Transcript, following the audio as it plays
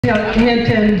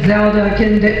Hinton, Zelda,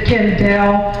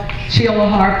 Kendall, Sheila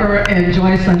Harper, and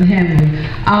Joycelyn Henry.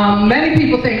 Many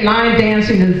people think line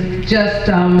dancing is just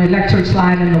electric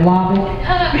slide and the wobble.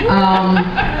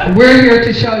 We're here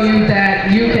to show you that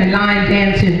you can line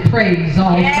dance in praise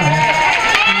also.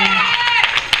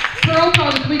 Pearl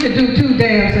told us we could do two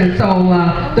dances, so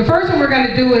the first one we're going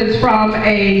to do is from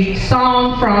a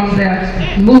song from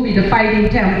the movie The Fighting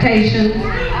Temptations.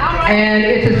 And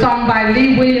it's a song by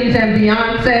Lee Williams and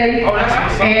Beyonce,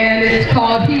 and it's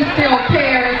called He Still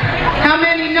Cares. How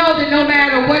many know that no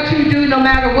matter what you do, no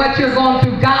matter what you're going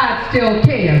through, God still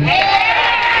cares?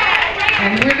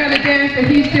 And we're going to dance to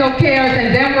He Still Cares,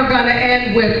 and then we're going to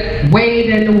end with Wade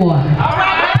in the Water. All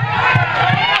right.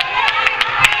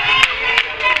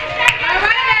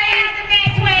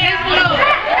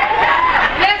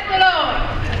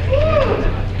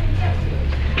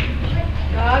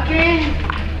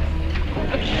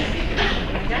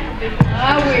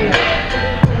 I will.